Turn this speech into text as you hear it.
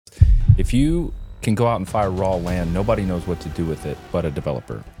If you can go out and fire raw land, nobody knows what to do with it but a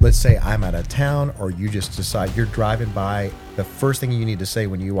developer. Let's say I'm out of town, or you just decide you're driving by. The first thing you need to say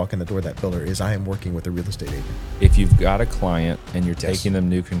when you walk in the door of that builder is, I am working with a real estate agent. If you've got a client and you're taking them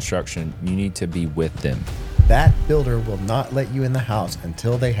new construction, you need to be with them. That builder will not let you in the house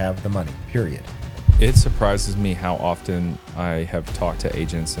until they have the money, period. It surprises me how often I have talked to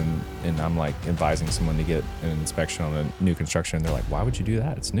agents and I'm like advising someone to get an inspection on a new construction. And they're like, why would you do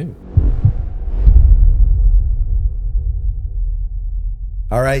that? It's new.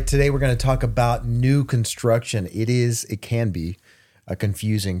 All right, today we're going to talk about new construction. It can be a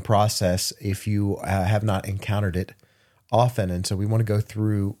confusing process if you have not encountered it often. And so we want to go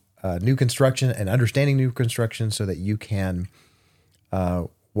through new construction and understanding new construction so that you can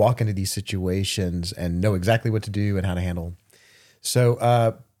walk into these situations and know exactly what to do and how to handle them.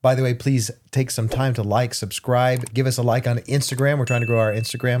 So, by the way, please take some time to like, subscribe, give us a like on Instagram. We're trying to grow our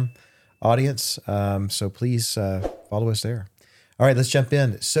Instagram audience. So please follow us there. All right, let's jump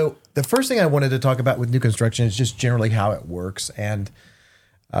in. So the first thing I wanted to talk about with new construction is just generally how it works and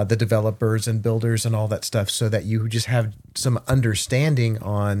the developers and builders and all that stuff, so that you just have some understanding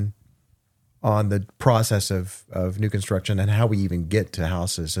on the process of new construction and how we even get to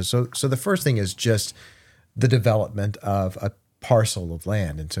houses. So the first thing is just the development of a parcel of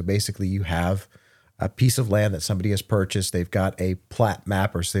land. And so basically you have a piece of land that somebody has purchased. They've got a plat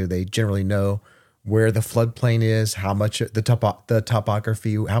map, or so they generally know where the floodplain is, how much the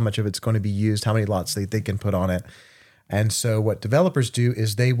topography, how much of it's going to be used, how many lots they can put on it. And so what developers do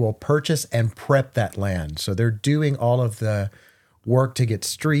is they will purchase and prep that land. So they're doing all of the work to get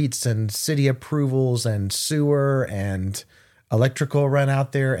streets and city approvals and sewer and electrical run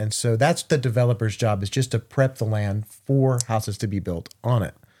out there. And so that's the developer's job, is just to prep the land for houses to be built on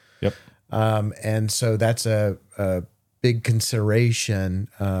it. Yep. And so that's a big consideration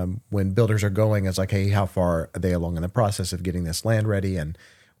when builders are going. It's like, hey, how far are they along in the process of getting this land ready, and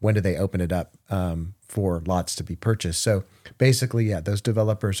when do they open it up for lots to be purchased? So basically, yeah, those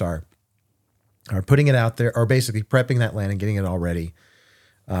developers are putting it out there, or basically prepping that land and getting it all ready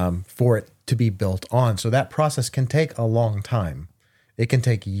for it to be built on. So that process can take a long time. It can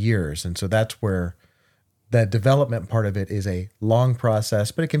take years. And so that's where the development part of it is a long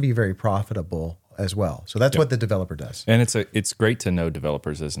process, but it can be very profitable as well. So that's what the developer does. And it's great to know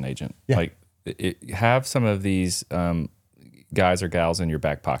developers as an agent. Yeah. Like have some of these guys or gals in your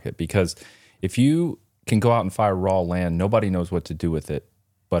back pocket, because if you can go out and fire raw land, nobody knows what to do with it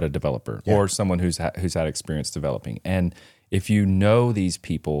but a developer or someone who's had experience developing. And if you know these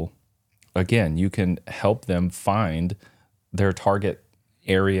people, again, you can help them find their target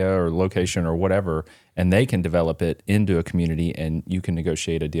area or location or whatever, and they can develop it into a community, and you can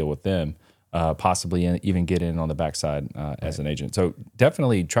negotiate a deal with them, possibly even get in on the backside as an agent. So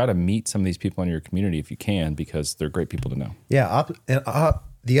definitely try to meet some of these people in your community if you can, because they're great people to know. Yeah.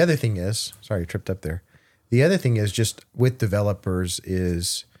 The other thing is, sorry, I tripped up there. The other thing is just with developers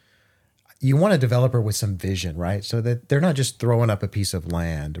is you want a developer with some vision, right? So that they're not just throwing up a piece of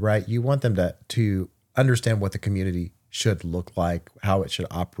land, right? You want them to understand what the community should look like, how it should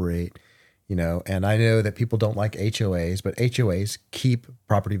operate, and I know that people don't like HOAs, but HOAs keep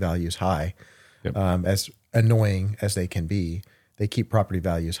property values high. Yep. As annoying as they can be, they keep property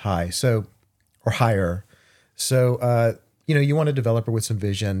values high, or higher. So, you want a developer with some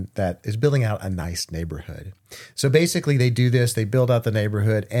vision that is building out a nice neighborhood. So basically they do this, they build out the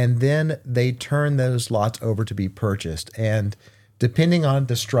neighborhood, and then they turn those lots over to be purchased. And depending on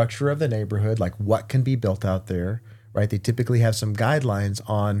the structure of the neighborhood, like what can be built out there, right? They typically have some guidelines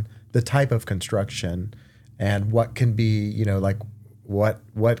on the type of construction and what can be, like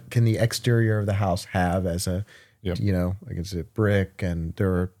what can the exterior of the house have as a, like it's a brick, and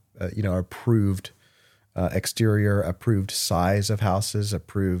there are, approved exterior, approved size of houses,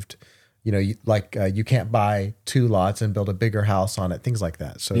 approved, you can't buy 2 lots and build a bigger house on it, things like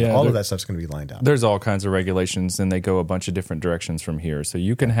that. So all of that stuff's going to be lined out. There's all kinds of regulations, and they go a bunch of different directions from here. So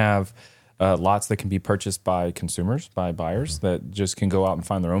you can have lots that can be purchased by consumers, by buyers that just can go out and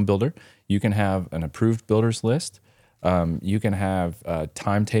find their own builder. You can have an approved builders list. You can have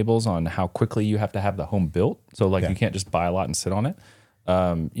timetables on how quickly you have to have the home built. So you can't just buy a lot and sit on it.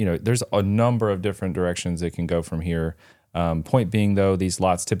 There's a number of different directions it can go from here. Point being, though, these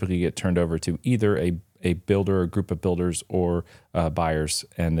lots typically get turned over to either a builder, a group of builders, or buyers,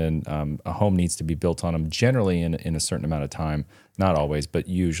 and then a home needs to be built on them, generally in a certain amount of time. Not always, but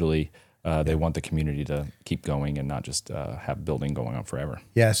usually they want the community to keep going and not just have building going on forever.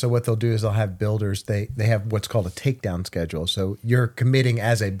 Yeah, so what they'll do is they'll have builders, they have what's called a takedown schedule. So you're committing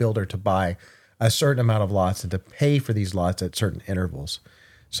as a builder to buy a certain amount of lots and to pay for these lots at certain intervals.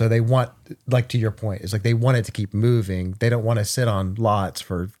 So they want, like to your point, it's like they want it to keep moving. They don't want to sit on lots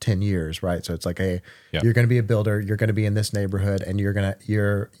for 10 years, right? So it's like, hey, you're going to be a builder, you're going to be in this neighborhood, and you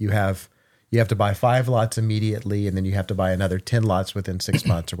have to buy 5 lots immediately, and then you have to buy another 10 lots within 6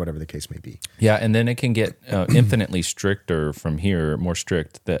 months or whatever the case may be. Yeah, and then it can get infinitely stricter from here, more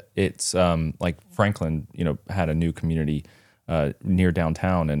strict. That it's like Franklin, had a new community near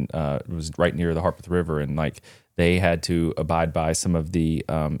downtown, and it was right near the Harpeth River, and like they had to abide by some of the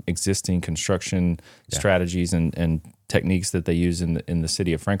existing construction strategies and techniques that they use in the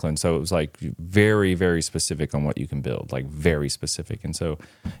city of Franklin. So it was like very, very specific on what you can build, like very specific. And so,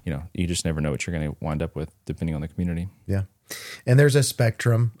 you just never know what you're going to wind up with depending on the community. Yeah. And there's a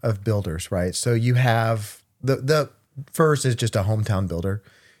spectrum of builders, right? So you have the first is just a hometown builder,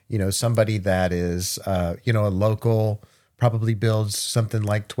 somebody that is, a local, probably builds something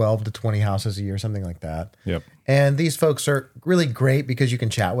like 12 to 20 houses a year, something like that. Yep. And these folks are really great because you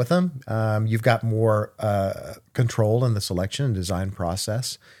can chat with them. You've got more control in the selection and design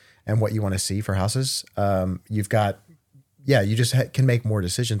process and what you want to see for houses. You've got, you just can make more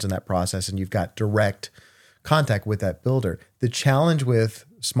decisions in that process, and you've got direct contact with that builder. The challenge with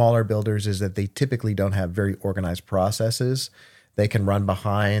smaller builders is that they typically don't have very organized processes. They can run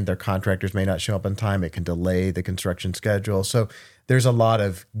behind. Their contractors may not show up on time. It can delay the construction schedule. So there's a lot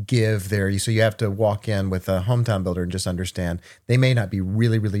of give there. So you have to walk in with a hometown builder and just understand they may not be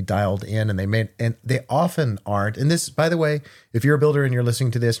really, really dialed in, and they often aren't. And this, by the way, if you're a builder and you're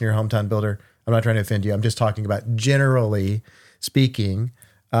listening to this and you're a hometown builder, I'm not trying to offend you. I'm just talking about generally speaking,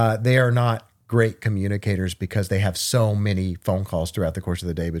 they are not great communicators because they have so many phone calls throughout the course of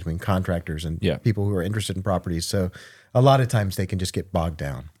the day between contractors and people who are interested in properties. So a lot of times they can just get bogged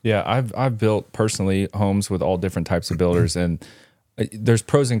down. Yeah, I've built personally homes with all different types of builders, and there's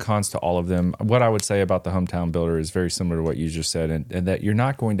pros and cons to all of them. What I would say about the hometown builder is very similar to what you just said, and that you're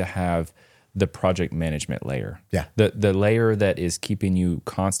not going to have the project management layer. Yeah. The layer that is keeping you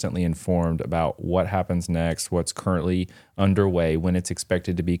constantly informed about what happens next, what's currently underway, when it's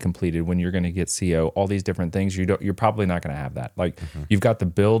expected to be completed, when you're going to get CO, all these different things. You're probably not going to have that. Like you've got the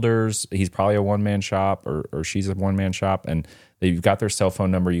builders, he's probably a one-man shop or she's a one-man shop, and you've got their cell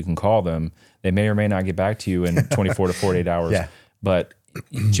phone number, you can call them. They may or may not get back to you in 24 to 48 hours. Yeah. But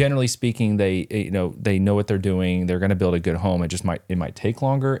generally speaking, they know what they're doing. They're going to build a good home. It might take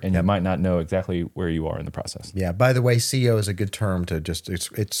longer, and you might not know exactly where you are in the process. Yeah. By the way, CO is a good term to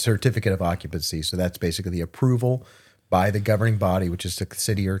it's certificate of occupancy. So that's basically the approval by the governing body, which is the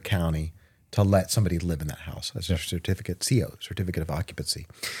city or county, to let somebody live in that house. That's a certificate, CO, certificate of occupancy.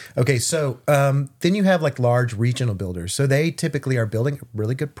 Okay. So then you have like large regional builders. So they typically are building a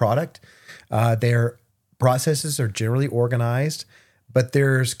really good product. Their processes are generally organized, but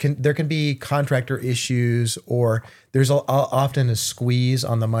there can be contractor issues, or there's often a squeeze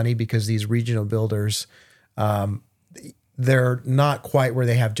on the money because these regional builders, they're not quite where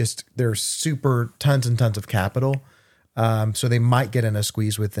they have they're super tons and tons of capital. So they might get in a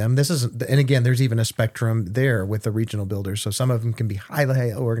squeeze with them. And again, there's even a spectrum there with the regional builders. So some of them can be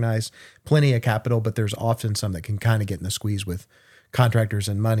highly organized, plenty of capital, but there's often some that can kind of get in a squeeze with contractors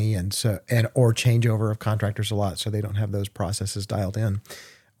and money, or changeover of contractors a lot, so they don't have those processes dialed in,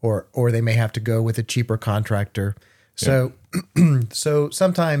 or they may have to go with a cheaper contractor. So so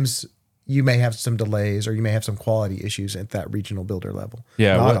sometimes you may have some delays, or you may have some quality issues at that regional builder level.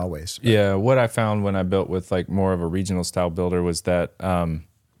 Yeah, not always. But. Yeah, what I found when I built with like more of a regional style builder was that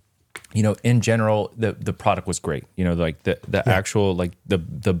in general the product was great. Like the actual like the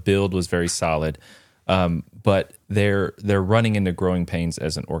build was very solid. But they're running into growing pains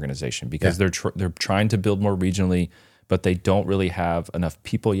as an organization because they're trying to build more regionally, but they don't really have enough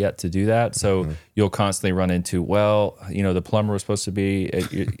people yet to do that. So you'll constantly run into, the plumber was supposed to be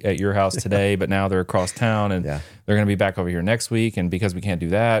at your house today, but now they're across town and they're going to be back over here next week. And because we can't do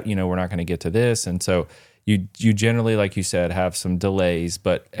that, we're not going to get to this. And so you generally, like you said, have some delays,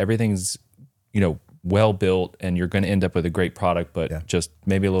 but everything's, well built, and you're going to end up with a great product, but just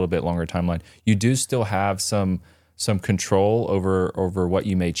maybe a little bit longer timeline. You do still have some control over what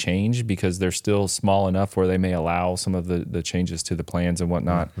you may change because they're still small enough where they may allow some of the changes to the plans and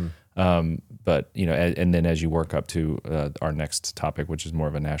whatnot. But and then as you work up to our next topic, which is more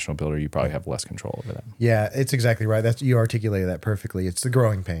of a national builder, you probably have less control over that. Yeah, it's exactly right. You articulated that perfectly. It's the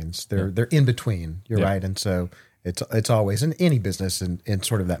growing pains. They're in between. You're right, and so it's always in any business in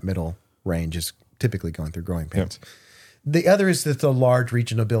sort of that middle range is typically going through growing pains. Yep. The other is that the large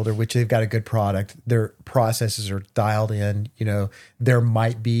regional builder, which they've got a good product, their processes are dialed in. There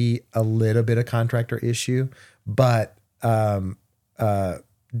might be a little bit of contractor issue, but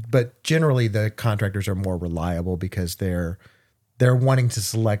generally the contractors are more reliable because they're they're wanting to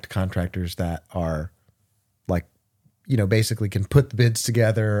select contractors that are like, basically can put the bids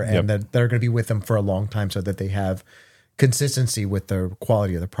together and that they're going to be with them for a long time so that they have consistency with the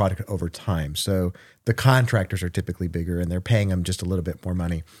quality of the product over time. So the contractors are typically bigger and they're paying them just a little bit more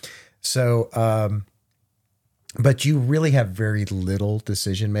money. So, but you really have very little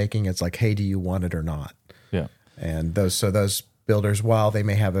decision making. It's like, hey, do you want it or not? Yeah. And those builders, while they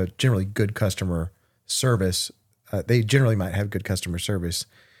may have a generally good customer service, they generally might have good customer service.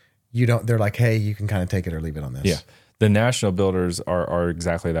 They're like, hey, you can kind of take it or leave it on this. Yeah. The national builders are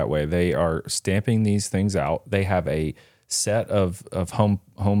exactly that way. They are stamping these things out. They have a set of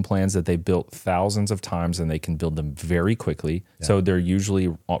home plans that they built thousands of times, and they can build them very quickly. Yeah. So they're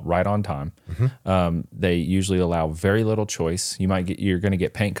usually right on time. Mm-hmm. They usually allow very little choice. You're going to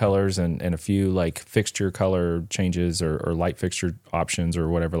get paint colors and a few like fixture color changes or light fixture options or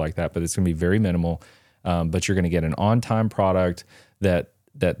whatever like that, but it's going to be very minimal. But you're going to get an on-time product that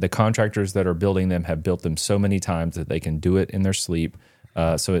the contractors that are building them have built them so many times that they can do it in their sleep.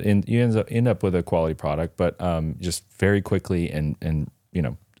 So you end up with a quality product, but just very quickly and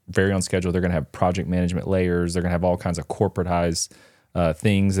very on schedule. They're going to have project management layers. They're going to have all kinds of corporatized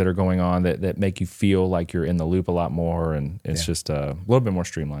things that are going on that make you feel like you're in the loop a lot more, and it's just a little bit more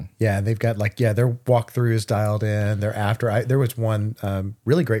streamlined. Yeah, they've got their walkthrough is dialed in. They're after. There was one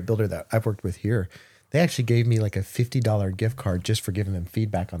really great builder that I've worked with here. They actually gave me like a $50 gift card just for giving them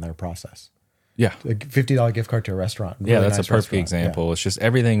feedback on their process. Yeah. A $50 gift card to a restaurant. Really that's nice a perfect example. Yeah. It's just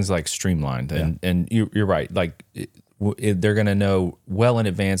everything's like streamlined. And you're right. Like they're going to know well in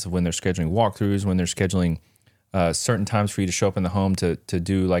advance of when they're scheduling walkthroughs, when they're scheduling certain times for you to show up in the home to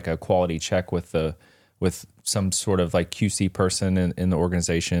do like a quality check with some sort of like QC person in the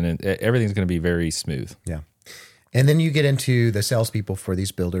organization. And everything's going to be very smooth. Yeah. And then you get into the salespeople for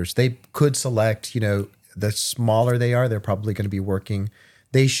these builders. They could select, the smaller they are, they're probably going to be working.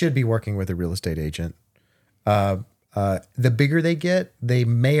 They should be working with a real estate agent. The bigger they get, they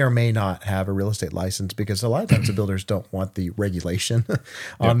may or may not have a real estate license, because a lot of times the builders don't want the regulation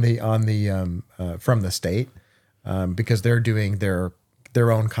from the state, because they're doing their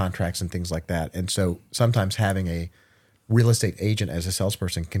own contracts and things like that. And so sometimes having a real estate agent as a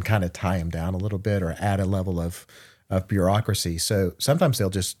salesperson can kind of tie them down a little bit or add a level of bureaucracy. So sometimes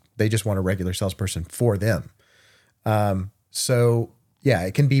they just want a regular salesperson for them. So yeah,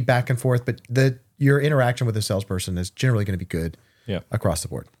 it can be back and forth, but your interaction with a salesperson is generally going to be good across the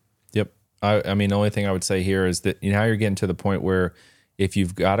board. Yep. I mean, the only thing I would say here is that now you're getting to the point where if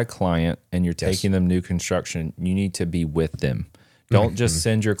you've got a client and you're taking them new construction, you need to be with them. Don't just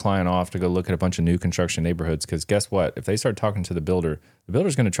send your client off to go look at a bunch of new construction neighborhoods, because guess what? If they start talking to the builder's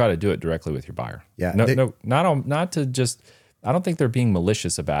going to try to do it directly with your buyer. Yeah. Not to just, I don't think they're being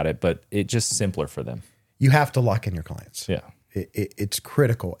malicious about it, but it's just simpler for them. You have to lock in your clients. Yeah. It's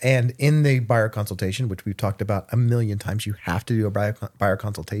critical. And in the buyer consultation, which we've talked about a million times, you have to do a buyer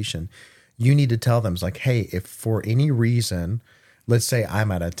consultation. You need to tell them, it's like, hey, if for any reason, let's say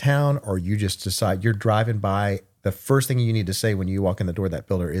I'm out of town, or you just decide you're driving by, the first thing you need to say when you walk in the door of that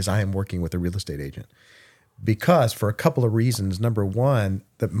builder is, I am working with a real estate agent. Because for a couple of reasons. Number one,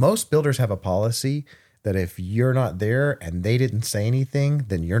 that most builders have a policy that if you're not there and they didn't say anything,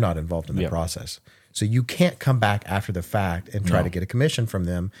 then you're not involved in the process. So you can't come back after the fact and try to get a commission from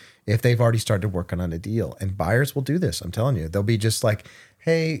them if they've already started working on a deal. And buyers will do this. I'm telling you, they'll be just like,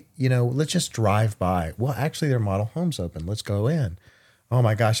 hey, let's just drive by. Well, actually their model home's open. Let's go in. Oh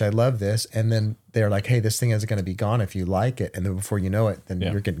my gosh, I love this. And then they're like, hey, this thing isn't going to be gone if you like it. And then before you know it, then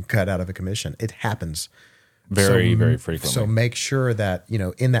you're getting cut out of a commission. It happens very frequently. So make sure that,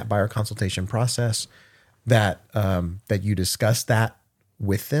 in that buyer consultation process that you discuss that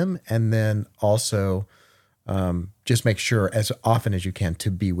with them. And then also just make sure as often as you can to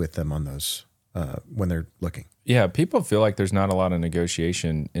be with them on those when they're looking. Yeah, people feel like there's not a lot of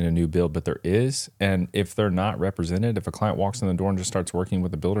negotiation in a new build, but there is. And if they're not represented, if a client walks in the door and just starts working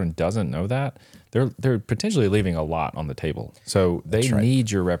with a builder and doesn't know that, they're potentially leaving a lot on the table. So they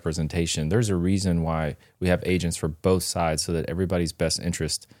need your representation. There's a reason why we have agents for both sides, so that everybody's best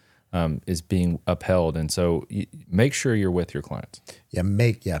interest is being upheld. And so make sure you're with your clients. Yeah,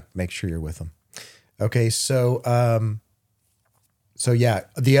 make sure you're with them. Okay, so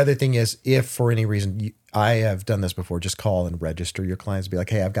the other thing is, if for any reason I have done this before, just call and register your clients. Be like,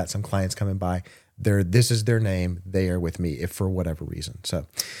 hey, I've got some clients coming by. This is their name. They are with me, if for whatever reason. So,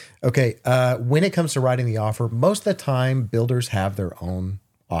 okay, when it comes to writing the offer, most of the time builders have their own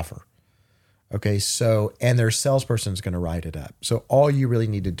offer. Okay, so, and their salesperson is going to write it up. So all you really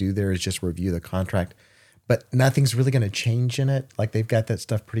need to do there is just review the contract, but nothing's really going to change in it. Like, they've got that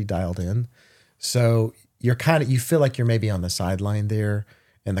stuff pretty dialed in. So you feel like you're maybe on the sideline there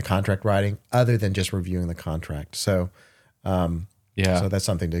in the contract writing, other than just reviewing the contract. So, so that's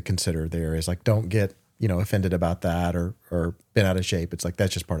something to consider. There is like, don't get offended about that or bent out of shape. It's like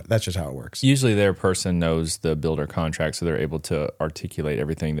that's just how it works. Usually their person knows the builder contract, so they're able to articulate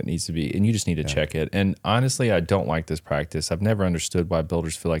everything that needs to be, and you just need to check it. And honestly, I don't like this practice. I've never understood why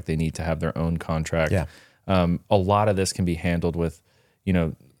builders feel like they need to have their own contract. Yeah. A lot of this can be handled with,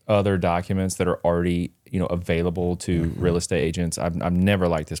 other documents that are already, available to real estate agents. I've never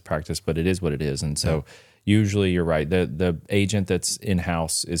liked this practice, but it is what it is. And so usually you're right. The agent that's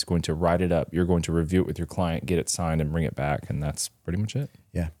in-house is going to write it up. You're going to review it with your client, get it signed, and bring it back. And that's pretty much it.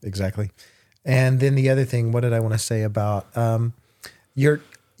 Yeah, exactly. And then the other thing, what did I want to say about,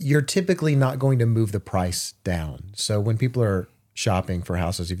 you're typically not going to move the price down. So when people are shopping for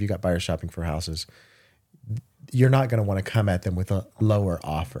houses, if you got buyers shopping for houses, you're not going to want to come at them with a lower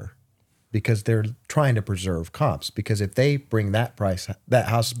offer because they're trying to preserve comps. Because if they bring that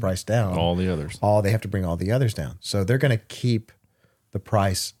house's price down, they have to bring all the others down. So they're going to keep the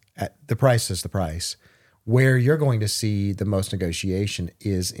price at the price is the price. Where you're going to see the most negotiation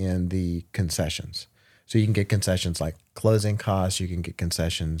is in the concessions. So you can get concessions like closing costs. You can get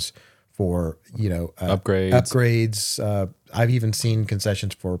concessions for upgrades. I've even seen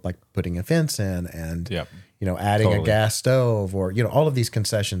concessions for like putting a fence in and adding a gas stove, or all of these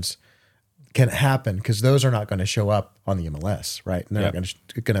concessions can happen because those are not going to show up on the MLS, right? And they're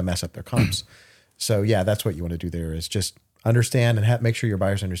not going to mess up their comps. So that's what you want to do there is just understand and make sure your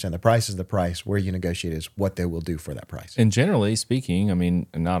buyers understand the price is the price. Where you negotiate is what they will do for that price. And generally speaking, I mean,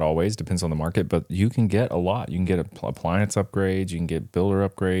 not always, depends on the market, but you can get a lot. You can get appliance upgrades, you can get builder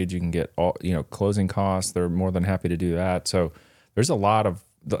upgrades, you can get all, closing costs. They're more than happy to do that. So there's a lot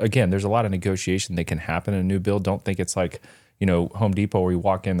of negotiation that can happen in a new build. Don't think it's like, Home Depot where you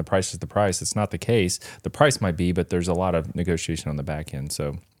walk in, the price is the price. It's not the case. The price might be, but there's a lot of negotiation on the back end.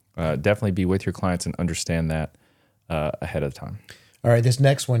 So definitely be with your clients and understand that ahead of time. All right, this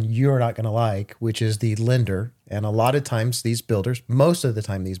next one you're not going to like, which is the lender. And a lot of times most of the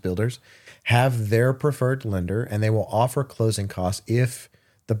time these builders have their preferred lender, and they will offer closing costs if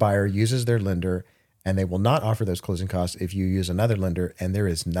the buyer uses their lender, and they will not offer those closing costs if you use another lender, and there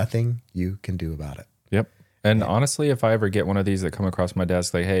is nothing you can do about it. Yep. And honestly, if I ever get one of these that come across my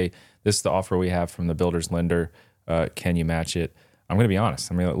desk, like, hey, this is the offer we have from the builder's lender, can you match it? I'm going to be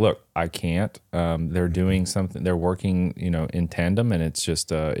honest. I mean, look, I can't. They're doing something. They're working, in tandem, and it's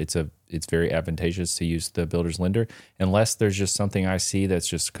just it's very advantageous to use the builder's lender, unless there's just something I see that's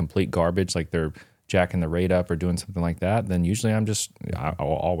just complete garbage, like they're jacking the rate up or doing something like that. Then usually I'm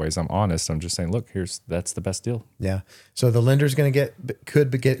honest. I'm just saying, look, that's the best deal. Yeah. So the lender's going to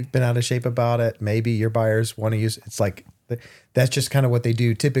could get bent out of shape about it. Maybe your buyers want to use. It's like that's just kind of what they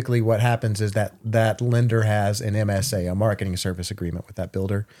do. Typically what happens is that lender has an MSA, a marketing service agreement with that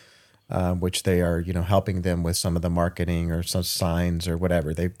builder, which they are, helping them with some of the marketing or some signs or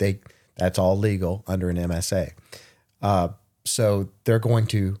whatever. That's all legal under an MSA. So they're going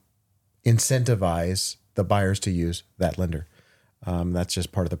to incentivize the buyers to use that lender. That's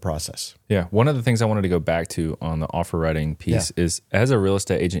just part of the process. Yeah. One of the things I wanted to go back to on the offer writing piece is, as a real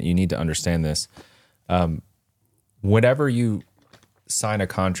estate agent, you need to understand this. Whenever you sign a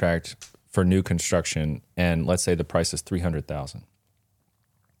contract for new construction, and let's say the price is $300,000,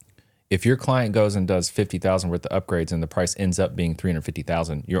 if your client goes and does $50,000 worth of upgrades and the price ends up being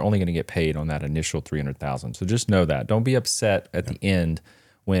 $350,000, you're only going to get paid on that initial $300,000. So just know that. Don't be upset at the end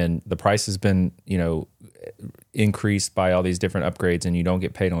when the price has been, increased by all these different upgrades and you don't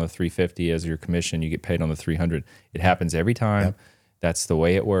get paid on the $350 as your commission. You get paid on the $300. It happens every time. Yep. That's the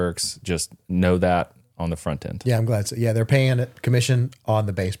way it works. Just know that on the front end. Yeah, I'm glad. They're paying a commission on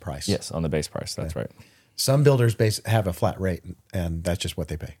the base price. Yes, on the base price. That's right. Some builders have a flat rate, and that's just what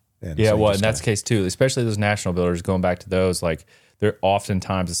they pay. And and that's the case too. Especially those national builders. Going back to those, like they're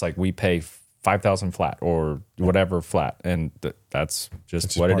oftentimes it's like we pay $5,000 flat or whatever flat, and that's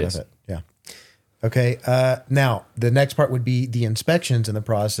just what it is. Yeah. Okay. Now the next part would be the inspections in the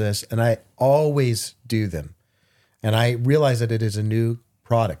process, and I always do them, and I realize that it is a new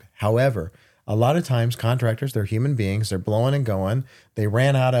product. However, a lot of times contractors, they're human beings. They're blowing and going. They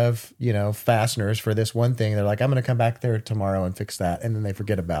ran out of, fasteners for this one thing. They're like, I'm going to come back there tomorrow and fix that. And then they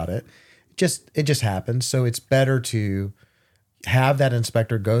forget about it. It just happens. So it's better to have that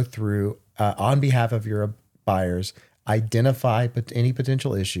inspector go through on behalf of your buyers, identify any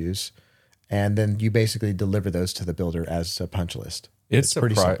potential issues, and then you basically deliver those to the builder as a punch list. It's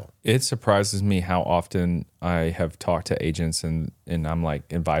pretty simple. It surprises me how often I have talked to agents and I'm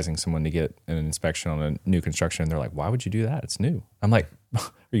like advising someone to get an inspection on a new construction. And they're like, why would you do that? It's new. I'm like, are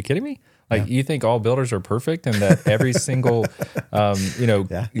you kidding me? Like you think all builders are perfect and that every single,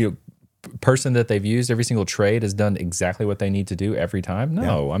 person that they've used, every single trade has done exactly what they need to do every time.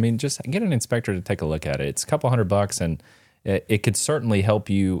 No, I mean, just get an inspector to take a look at it. It's a couple $100 and it could certainly help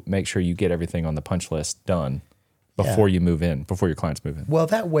you make sure you get everything on the punch list done before you move in, before your clients move in. Well,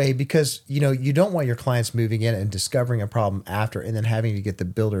 that way, because, you don't want your clients moving in and discovering a problem after and then having to get the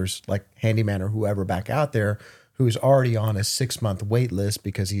builders like Handyman or whoever back out there who's already on a 6-month wait list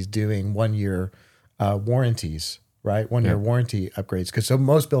because he's doing 1-year warranties, right? 1-year warranty upgrades. Because so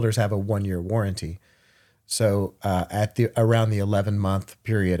most builders have a 1-year warranty. So around the 11-month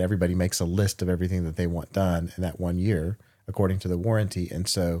period, everybody makes a list of everything that they want done in that 1 year according to the warranty. And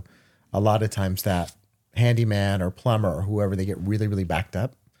so a lot of times that handyman or plumber or whoever, they get really, really backed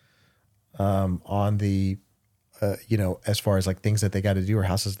up on the, as far as like things that they got to do or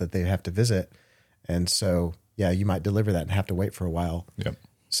houses that they have to visit. And so, you might deliver that and have to wait for a while. Yep.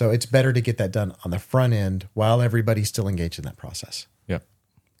 So it's better to get that done on the front end while everybody's still engaged in that process. Yep.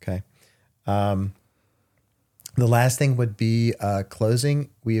 Okay. The last thing would be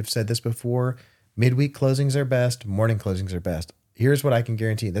closing. We have said this before. Midweek closings are best. Morning closings are best. Here's what I can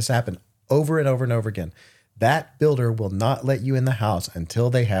guarantee. This happened over and over and over again. That builder will not let you in the house until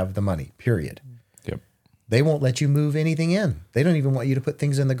they have the money, period. Yep. They won't let you move anything in. They don't even want you to put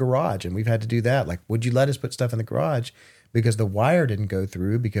things in the garage. And we've had to do that. Like, would you let us put stuff in the garage? Because the wire didn't go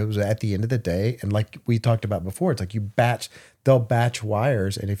through, because at the end of the day, and like we talked about before, it's like they'll batch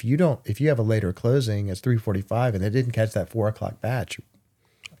wires. And if you have a later closing, it's 3:45 and they didn't catch that 4:00 batch,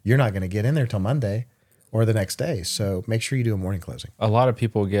 you're not going to get in there till Monday or the next day. So make sure you do a morning closing. A lot of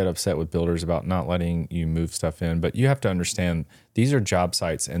people get upset with builders about not letting you move stuff in, but you have to understand these are job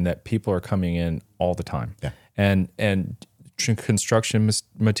sites and that people are coming in all the time. Yeah. And construction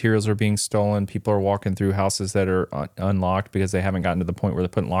materials are being stolen. People are walking through houses that are unlocked because they haven't gotten to the point where they're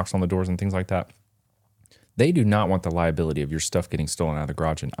putting locks on the doors and things like that. They do not want the liability of your stuff getting stolen out of the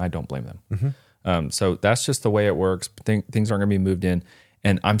garage, and I don't blame them. Mm-hmm. So that's just the way it works. Things aren't going to be moved in.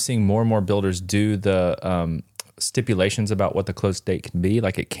 And I'm seeing more and more builders do the stipulations about what the close date can be.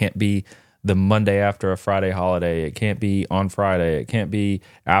 Like it can't be the Monday after a Friday holiday. It can't be on Friday. It can't be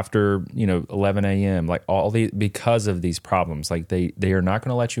after 11 a.m. Like all these, because of these problems. Like they are not going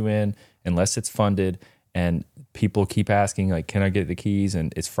to let you in unless it's funded. And people keep asking, like, can I get the keys?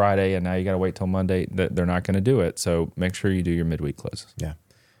 And it's Friday, and now you got to wait till Monday. They're not going to do it. So make sure you do your midweek closes. Yeah.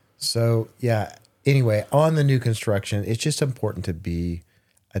 So anyway, on the new construction, it's just important to be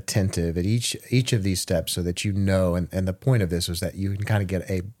attentive at each of these steps so that and the point of this was that you can kind of get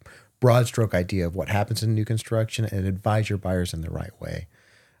a broad stroke idea of what happens in new construction and advise your buyers in the right way.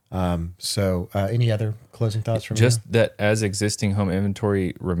 So any other closing thoughts from you? Just that as existing home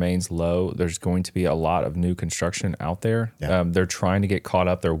inventory remains low, there's going to be a lot of new construction out there. Yeah. They're trying to get caught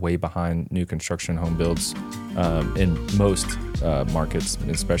up. They're way behind new construction home builds in most markets,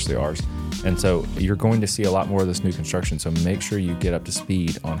 especially ours. And so you're going to see a lot more of this new construction. So make sure you get up to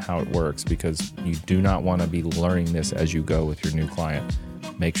speed on how it works, because you do not want to be learning this as you go with your new client.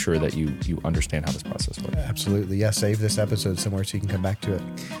 Make sure that you understand how this process works. Absolutely. Yeah, save this episode somewhere so you can come back to it.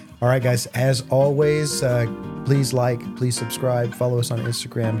 All right, guys. As always, please please subscribe, follow us on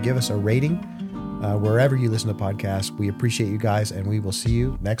Instagram, give us a rating wherever you listen to podcasts. We appreciate you guys, and we will see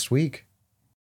you next week.